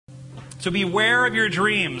So beware of your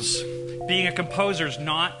dreams. Being a composer is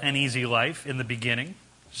not an easy life in the beginning.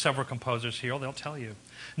 Several composers here, they'll tell you.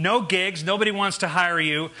 No gigs, nobody wants to hire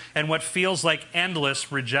you, and what feels like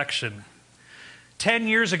endless rejection. 10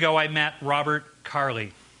 years ago, I met Robert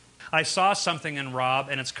Carli. I saw something in Rob,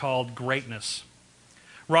 and it's called greatness.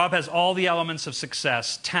 Rob has all the elements of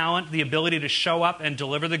success: talent, the ability to show up and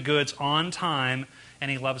deliver the goods on time,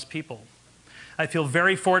 and he loves people. I feel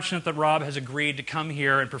very fortunate that Rob has agreed to come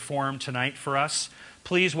here and perform tonight for us.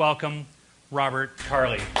 Please welcome Robert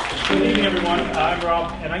Carli. Good evening, everyone. I'm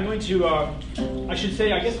Rob, and I'm going to, I should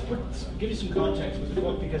say, I guess, give you some context with the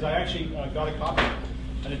book, because I actually got a copy,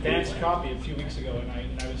 an advanced copy a few weeks ago, and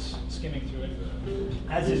I was skimming through it,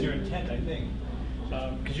 as is your intent, I think,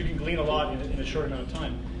 because you can glean a lot in a short amount of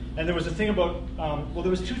time. And there was a thing about, well, there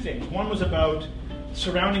was two things. One was about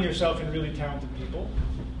surrounding yourself in really talented people,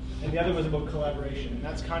 and the other was about collaboration, and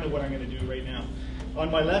that's kind of what I'm going to do right now.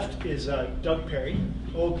 On my left is Doug Perry,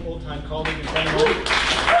 old-time colleague and friend.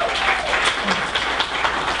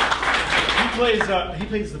 He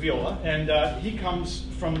plays the viola, and he comes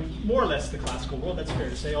from more or less the classical world, that's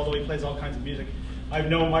fair to say, although he plays all kinds of music. I've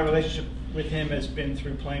known my relationship with him has been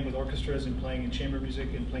through playing with orchestras and playing in chamber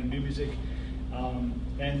music and playing new music,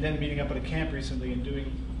 and then meeting up at a camp recently and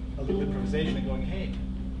doing a little improvisation and going, hey,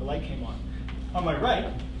 the light came on. On my right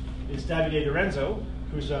is Davide Lorenzo,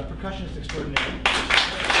 who's a percussionist extraordinaire.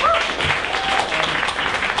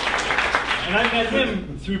 And I met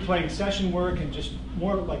him through playing session work and just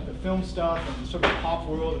more like the film stuff and the sort of pop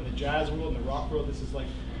world and the jazz world and the rock world. This is like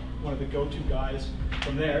one of the go-to guys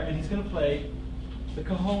from there. And he's going to play the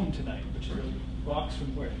cajon tonight, which is a box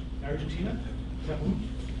from where? Argentina?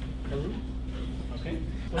 Peru? Okay.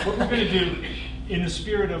 But what we're going to do, in the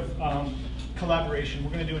spirit of collaboration,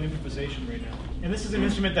 we're going to do an improvisation right now. And this is an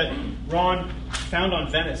instrument that Ron found on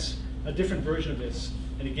Venice, a different version of this,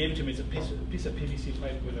 and he gave it to me. It's a piece of PVC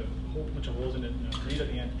pipe with a whole bunch of holes in it and a reed at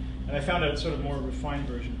the end. And I found a sort of more refined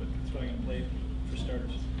version, but that's what I'm going to play for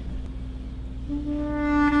starters.